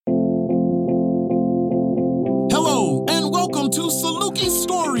to Saluki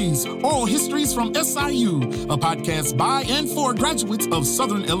Stories, Oral Histories from SIU, a podcast by and for graduates of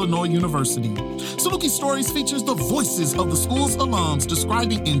Southern Illinois University. Saluki Stories features the voices of the school's alums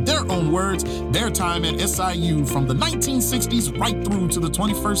describing in their own words their time at SIU from the 1960s right through to the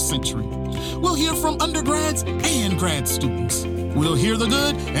 21st century. We'll hear from undergrads and grad students. We'll hear the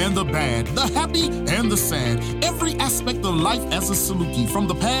good and the bad, the happy and the sad, every aspect of life as a Saluki from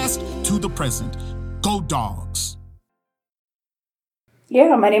the past to the present. Go Dogs.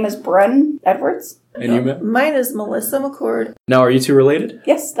 Yeah, my name is Bren Edwards. And you, Matt? Mine is Melissa McCord. Now, are you two related?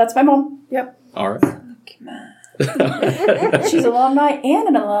 Yes, that's my mom. Yep. All right. She's alumni and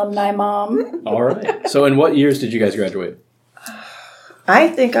an alumni mom. All right. So in what years did you guys graduate? I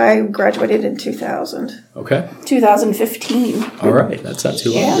think I graduated in 2000. Okay. 2015. All right. That's not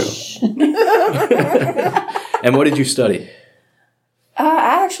too long ago. And what did you study?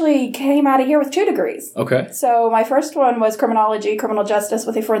 I actually came out of here with 2 degrees. Okay. So my first one was criminology, criminal justice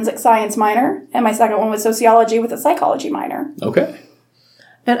with a forensic science minor. And my second one was sociology with a psychology minor. Okay.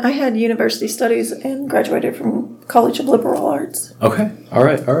 And I had university studies and graduated from College of Liberal Arts. Okay. All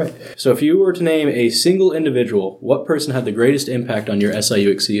right. All right. So if you were to name a single individual, what person had the greatest impact on your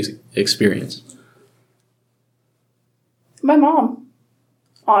SIU experience? My mom.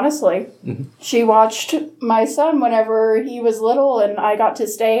 Honestly. Mm-hmm. She watched my son whenever he was little, and I got to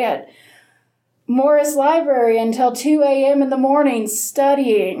stay at Morris Library until 2 a.m. in the morning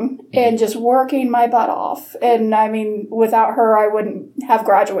studying and just working my butt off. And, I mean, without her, I wouldn't have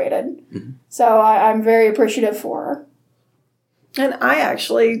graduated. Mm-hmm. So I'm very appreciative for her. And I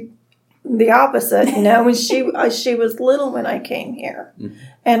actually, the opposite, when she was little when I came here. Mm-hmm.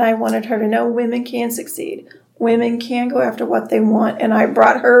 And I wanted her to know women can succeed. Women can go after what they want. And I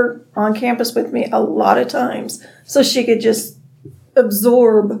brought her on campus with me a lot of times so she could just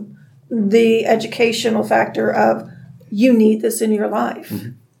absorb the educational factor of you need this in your life.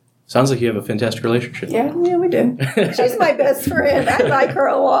 Mm-hmm. Sounds like you have a fantastic relationship. Yeah, we do. She's my best friend. I like her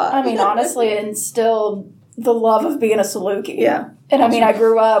a lot. I mean, honestly, it instilled the love of being a Saluki. Yeah. And I mean, I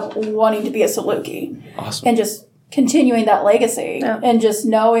grew up wanting to be a Saluki. Awesome. And just continuing that legacy. Yeah. And just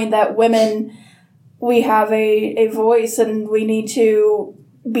knowing that women, we have a voice and we need to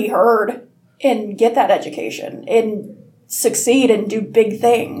be heard and get that education and succeed and do big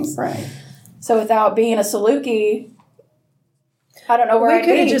things. Right. So without being a Saluki, I don't know where I'd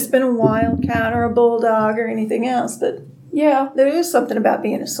be. We could have just been a wildcat or a bulldog or anything else, but yeah, there is something about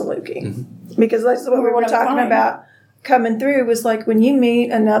being a Saluki. Mm-hmm. Because that's what we were talking about coming through was like when you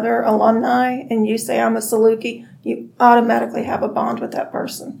meet another alumni and you say, I'm a Saluki, you automatically have a bond with that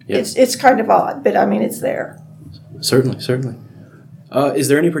person. Yep. It's kind of odd, but I mean, it's there. Certainly. Is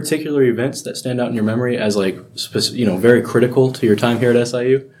there any particular events that stand out in your memory as very critical to your time here at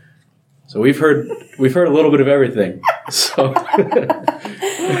SIU? So we've heard a little bit of everything. So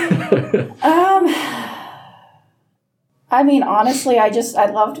I mean, honestly, I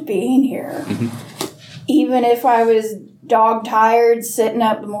loved being here. Mm-hmm. Even if I was dog tired sitting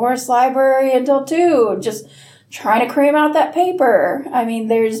at the Morris Library until 2, just trying to cram out that paper. I mean,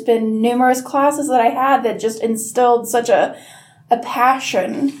 there's been numerous classes that I had that just instilled such a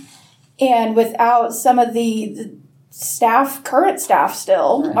passion. And without some of the staff, current staff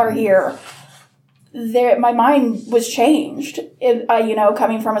still are here, my mind was changed.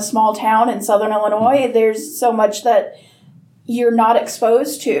 Coming from a small town in Southern Illinois, there's so much that you're not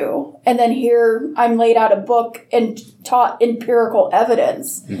exposed to. And then here I'm laid out a book and taught empirical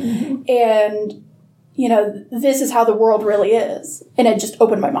evidence. Mm-hmm. And, this is how the world really is. And it just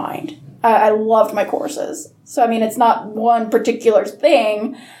opened my mind. I loved my courses. So, I mean, it's not one particular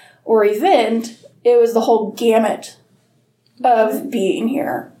thing or event. It was the whole gamut of being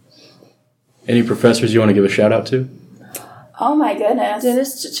here. Any professors you want to give a shout out to? Oh, my goodness.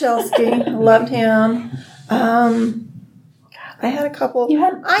 Dennis Chichelski. Loved him. I had a couple.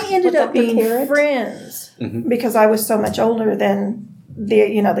 I ended up being friends because I was so much older than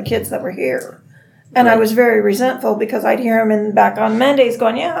the kids that were here. And right. I was very resentful because I'd hear them back on Mondays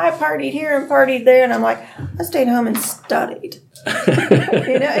going, yeah, I partied here and partied there. And I'm like, I stayed home and studied.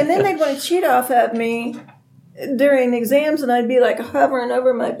 And then they'd want to cheat off at me during exams, and I'd be like hovering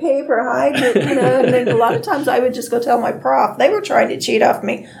over my paper, hiding it, And then a lot of times I would just go tell my prof. They were trying to cheat off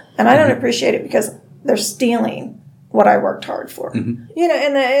me. And I don't appreciate it because they're stealing what I worked hard for. Mm-hmm.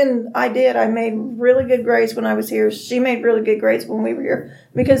 And I did. I made really good grades when I was here. She made really good grades when we were here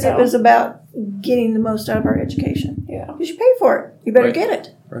because it was about getting the most out of our education. Yeah. Because you pay for it. You better get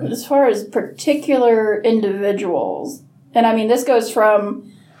it. Right. As far as particular individuals, and I mean, this goes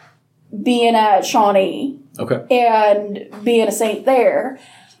from being at Shawnee and being a saint there,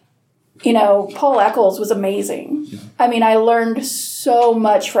 you know, Paul Eccles was amazing. I mean, I learned so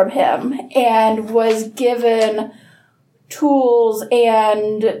much from him and was given tools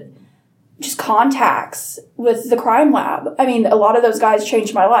and just contacts with the crime lab. I mean, a lot of those guys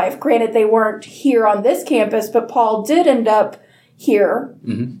changed my life. Granted, they weren't here on this campus, but Paul did end up here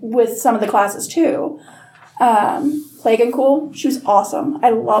with some of the classes too. Plagencool, she was awesome. I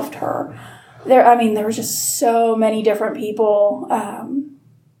loved her. There was just so many different people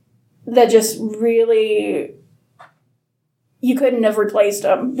that just really, you couldn't have replaced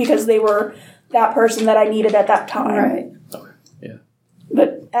them because they were that person that I needed at that time. Right. Okay. Yeah.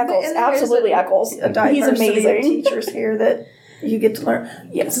 But Eccles, absolutely Eccles. He's amazing. Of teachers here that you get to learn.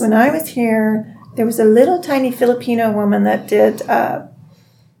 Yes. When I was here, there was a little tiny Filipino woman that did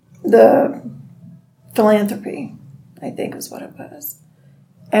the philanthropy, I think was what it was.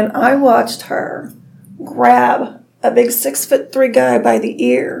 And I watched her grab a big 6'3" guy by the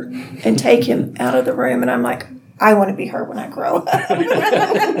ear and take him out of the room. And I'm like, I want to be her when I grow up.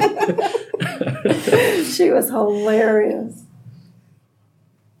 She was hilarious.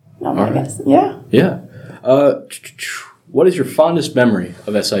 Oh my goodness. Yeah. Yeah. What is your fondest memory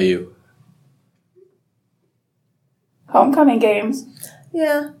of SIU? Homecoming games.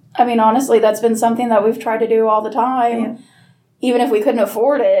 Yeah. I mean, honestly, that's been something that we've tried to do all the time. Yeah. Even if we couldn't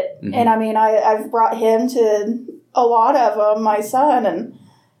afford it. And I mean, I've brought him to a lot of them, my son, and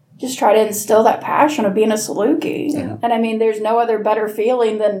just try to instill that passion of being a Saluki. Yeah. And I mean, there's no other better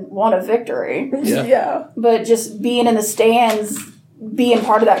feeling than one of victory. Yeah. But just being in the stands, being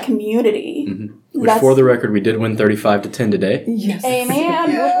part of that community. Which, for the record, we did win 35-10 today. Yes.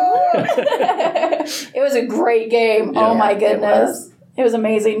 Amen. It was a great game. Yeah. Oh my goodness. It was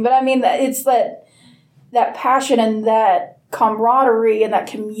amazing. But I mean, it's that passion and that camaraderie and that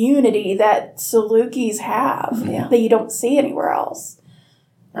community that Salukis have that you don't see anywhere else.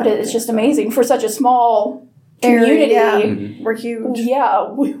 But it's just amazing for such a small community. Yeah. We're huge. Yeah,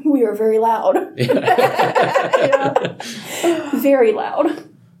 we are very loud. Very loud.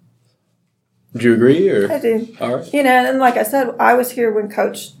 Would you agree? Or? I do. All right. You know, and like I said, I was here when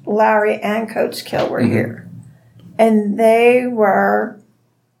Coach Lowry and Coach Kill were here. And they were,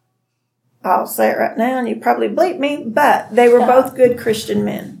 I'll say it right now, and you probably bleep me, but they were both good Christian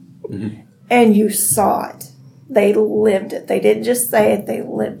men. And you saw it. They lived it. They didn't just say it, they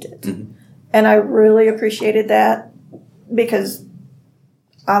lived it. And I really appreciated that because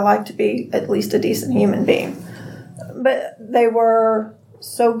I like to be at least a decent human being. But they were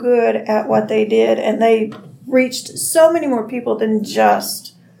so good at what they did, and they reached so many more people than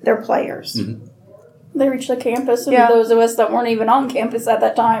just their players. They reached the campus, and those of us that weren't even on campus at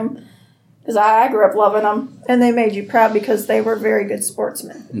that time, because I grew up loving them. And they made you proud because they were very good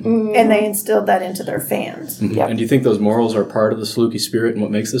sportsmen. And they instilled that into their fans. Yep. And do you think those morals are part of the Saluki spirit and what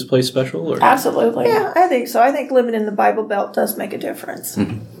makes this place special? Or? Absolutely. Yeah, I think so. I think living in the Bible Belt does make a difference.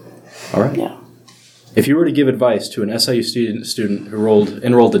 All right. Yeah. If you were to give advice to an SIU student who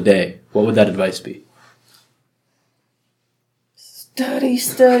enrolled today, what would that advice be? Study,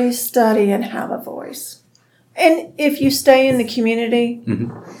 study, study, and have a voice. And if you stay in the community,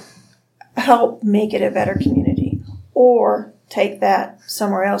 help make it a better community. Or take that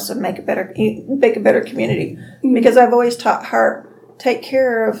somewhere else and make a better community. Because I've always taught her, take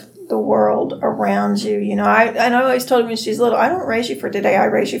care of the world around you. You know, I always told her when she's little, I don't raise you for today, I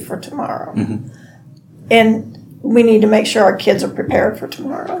raise you for tomorrow. And we need to make sure our kids are prepared for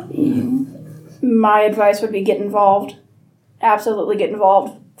tomorrow. My advice would be get involved. Absolutely get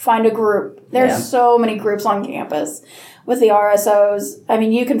involved. Find a group. There's so many groups on campus with the RSOs. I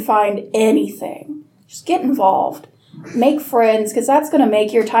mean, you can find anything. Just get involved. Make friends, because that's going to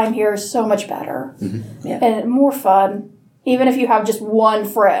make your time here so much better and more fun. Even if you have just one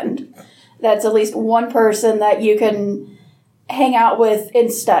friend, that's at least one person that you can hang out with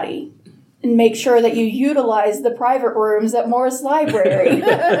and study. And make sure that you utilize the private rooms at Morris Library.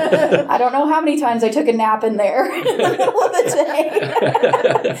 I don't know how many times I took a nap in there in the middle of the day.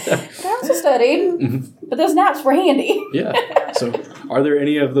 But I also studied, but those naps were handy. Yeah. So are there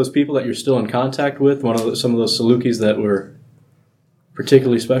any of those people that you're still in contact with? Some of those Salukis that were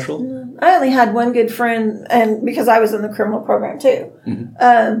particularly special? I only had one good friend, and because I was in the criminal program too.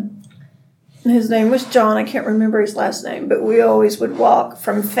 His name was John. I can't remember his last name, but we always would walk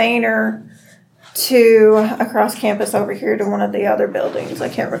from Fainer to across campus over here to one of the other buildings. I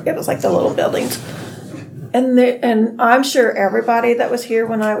can't remember. It was like the little buildings. And I'm sure everybody that was here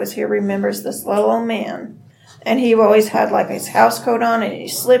when I was here remembers this little old man. And he always had like his house coat on and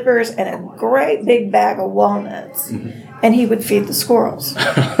his slippers and a great big bag of walnuts. And he would feed the squirrels.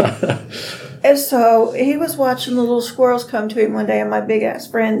 And so he was watching the little squirrels come to him one day, and my big-ass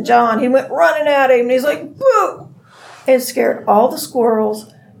friend, John, he went running at him, and he's like, boo! And scared all the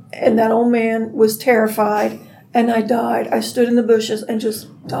squirrels, and that old man was terrified, and I died. I stood in the bushes and just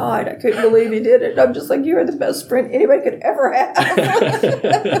died. I couldn't believe he did it. I'm just like, you're the best friend anybody could ever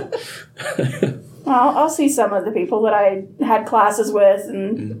have. Well, I'll see some of the people that I had classes with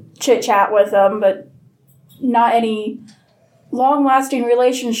and chit-chat with them, but not any long-lasting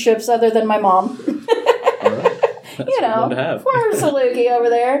relationships other than my mom. You know, poor Saluki over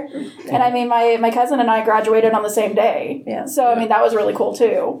there. And I mean, my cousin and I graduated on the same day. Yeah. So, I mean, that was really cool,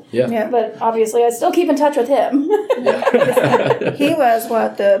 too. Yeah. But obviously, I still keep in touch with him. He was,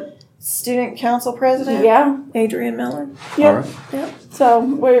 the student council president? Yeah. Adrian Miller. Yeah. All right. Yeah. So,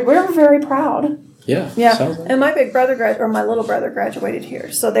 we're very proud. Yeah. Yeah. Like And my big brother, my little brother graduated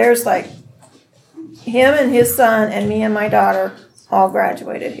here. So there's like him and his son and me and my daughter all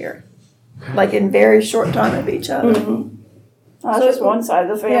graduated here. Like in very short time of each other. Mm-hmm. That's just one side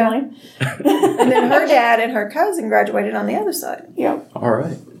of the family. Yeah. And then her dad and her cousin graduated on the other side. Yeah. All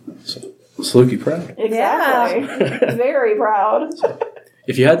right. So, Saluki proud. Exactly. Very proud.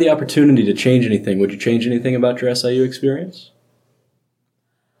 If you had the opportunity to change anything, would you change anything about your SIU experience?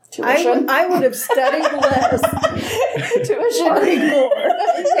 Tuition. I would have studied less. Tuition. Partied more.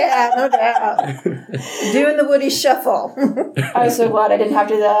 Yeah, no doubt. Doing the Woody Shuffle. I was so glad I didn't have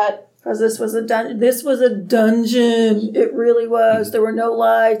to do that. Because this was a dungeon. It really was. There were no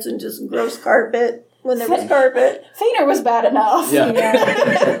lights and just gross carpet when there was carpet. Fainter was bad enough. Yeah.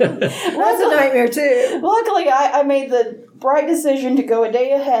 That's a nightmare too. Luckily, I made the bright decision to go a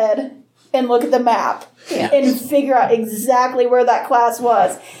day ahead and look at the map and figure out exactly where that class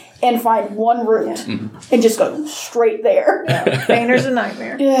was and find one route and just go straight there. Yeah. Fainter's a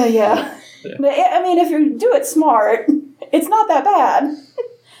nightmare. Yeah. But, I mean, if you do it smart, it's not that bad.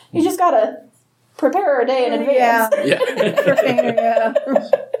 You just got to prepare a day in advance. Yeah. For Fainter, yeah.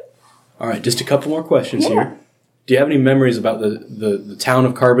 All right, just a couple more questions here. Do you have any memories about the town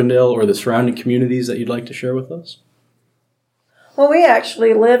of Carbondale or the surrounding communities that you'd like to share with us? Well, we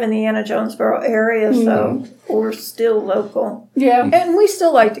actually live in the Anna Jonesboro area, so we're still local. Yeah. And we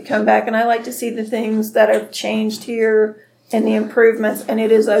still like to come back, and I like to see the things that have changed here and the improvements, and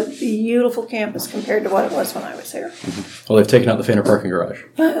it is a beautiful campus compared to what it was when I was here. Well, they've taken out the Fainter parking garage.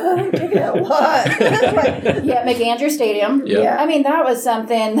 Taking out a lot. Yeah, McAndrew Stadium. Yeah. I mean, that was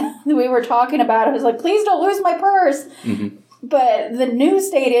something that we were talking about. I was like, please don't lose my purse. Mm-hmm. But the new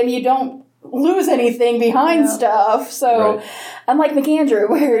stadium, you don't lose anything behind stuff. So, unlike McAndrew,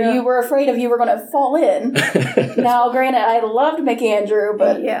 where you were afraid you were going to fall in. Now, granted, I loved McAndrew,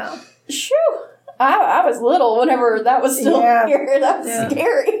 but shoo, I was little whenever that was still here. That was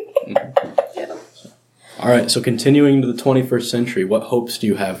scary. All right, so continuing to the 21st century, what hopes do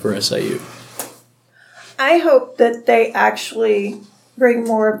you have for SIU? I hope that they actually bring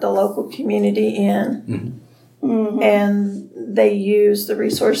more of the local community in and they use the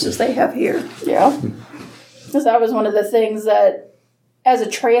resources they have here. Yeah. Because that was one of the things that, as a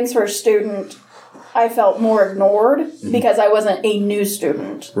transfer student, I felt more ignored because I wasn't a new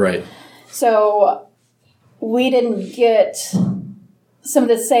student. Right. So we didn't get some of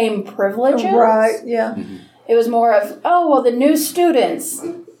the same privileges. Right, yeah. It was more of, the new students.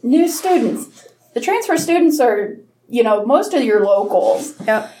 The transfer students are, most of your locals.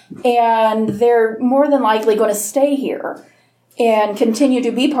 Yep. And they're more than likely going to stay here and continue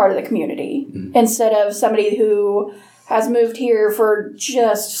to be part of the community instead of somebody who has moved here for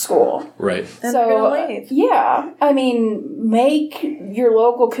just school. Right. And they're going to leave. Yeah. I mean, make your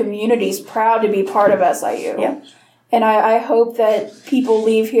local communities proud to be part of SIU. Yeah. And I hope that people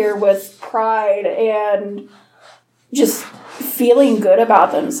leave here with pride and just feeling good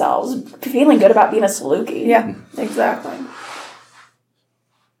about themselves, feeling good about being a Saluki. Yeah, exactly.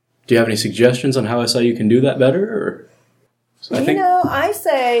 Do you have any suggestions on how SIU can do that better? Or? I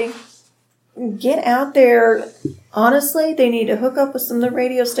say get out there. Honestly, they need to hook up with some of the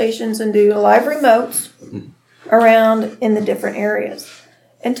radio stations and do live remotes around in the different areas.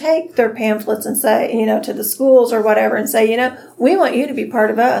 And take their pamphlets and say, to the schools or whatever and say, we want you to be part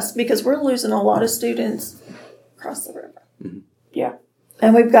of us because we're losing a lot of students across the river. Mm-hmm. Yeah.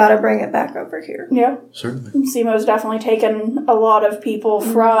 And we've got to bring it back over here. Yeah. Certainly. SEMO's definitely taken a lot of people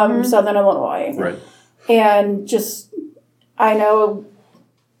from Southern Illinois. Right. And I know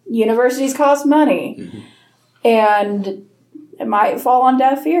universities cost money. And it might fall on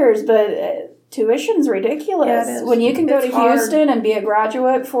deaf ears, but tuition's ridiculous. Yeah, it is. When you can go to hard. Houston and be a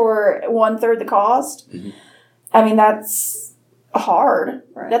graduate for 1/3 the cost, I mean, that's hard.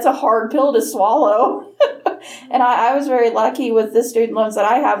 Right. That's a hard pill to swallow. And I was very lucky with the student loans that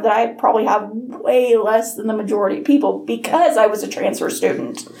I have, that I probably have way less than the majority of people because I was a transfer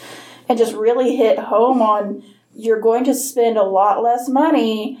student. And just really hit home on, you're going to spend a lot less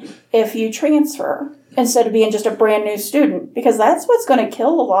money if you transfer instead of being just a brand new student. Because that's what's going to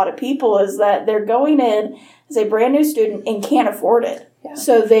kill a lot of people, is that they're going in as a brand new student and can't afford it. Yeah.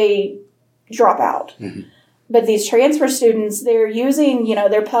 So they drop out. Mm-hmm. But these transfer students, they're using,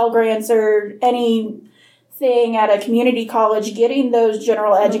 their Pell Grants or anything at a community college, getting those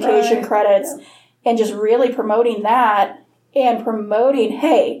general education credits, and just really promoting that and promoting,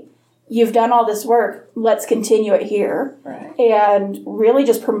 hey, you've done all this work, let's continue it here. Right. And really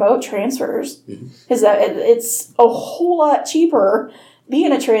just promote transfers. Mm-hmm. Is that it's a whole lot cheaper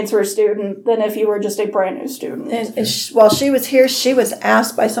being a transfer student than if you were just a brand new student. And while she was here, she was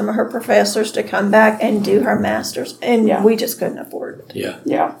asked by some of her professors to come back and do her master's, and we just couldn't afford it. Yeah.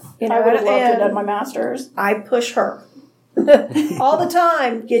 Yeah. I would have loved to have done my master's. I push her all the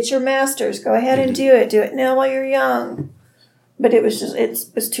time. Get your master's. Go ahead and do it. Do it now while you're young. But it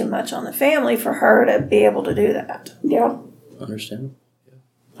was too much on the family for her to be able to do that. Yeah. Understand.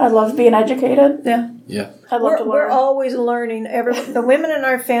 I love being educated. Yeah. Yeah. I love to learn. We're always learning. The women in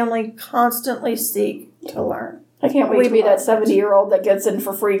our family constantly seek to learn. I can't wait to be that 70-year-old that gets in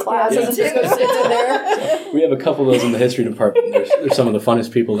for free classes and just goes sits in there. We have a couple of those in the history department. They're some of the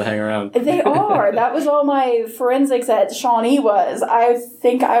funnest people to hang around. They are. That was all my forensics at Shawnee was. I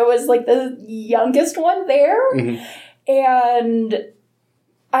think I was like the youngest one there. Mm-hmm. And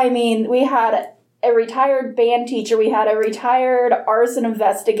I mean, we had a retired band teacher, we had a retired arson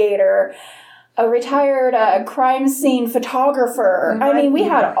investigator, a retired crime scene photographer. I mean, we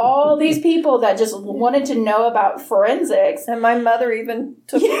had all these people that just wanted to know about forensics. And my mother even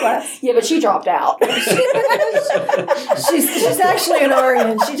took a class. Yeah, but she dropped out. she's actually an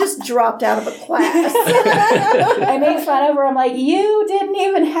RN. She just dropped out of a class. I made fun of her. I'm like, you didn't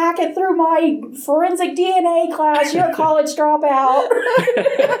even hack it through my forensic DNA class. You're a college dropout.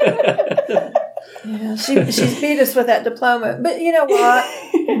 Yeah, she beat us with that diploma. But you know what?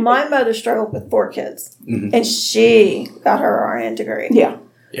 My mother struggled with 4 kids. Mm-hmm. And she got her RN degree. Yeah.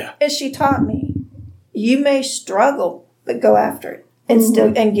 Yeah. And she taught me, you may struggle, but go after it and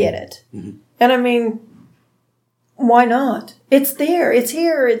still and get it. Mm-hmm. And I mean, why not? It's there. It's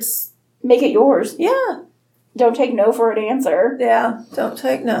here. It's make it yours. Yeah. Don't take no for an answer. Yeah. Don't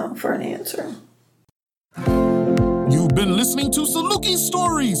take no for an answer. You've been listening to Saluki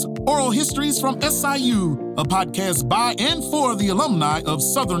Stories, Oral Histories from SIU, a podcast by and for the alumni of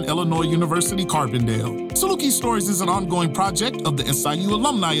Southern Illinois University, Carbondale. Saluki Stories is an ongoing project of the SIU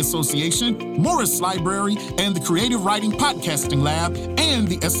Alumni Association, Morris Library, and the Creative Writing Podcasting Lab, and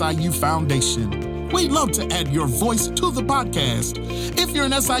the SIU Foundation. We'd love to add your voice to the podcast. If you're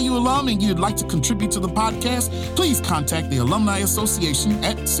an SIU alum and you'd like to contribute to the podcast, please contact the Alumni Association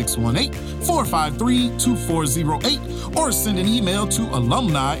at 618-453-2408 or send an email to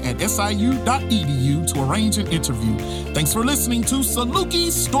alumni@siu.edu to arrange an interview. Thanks for listening to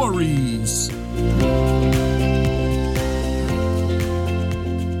Saluki Stories.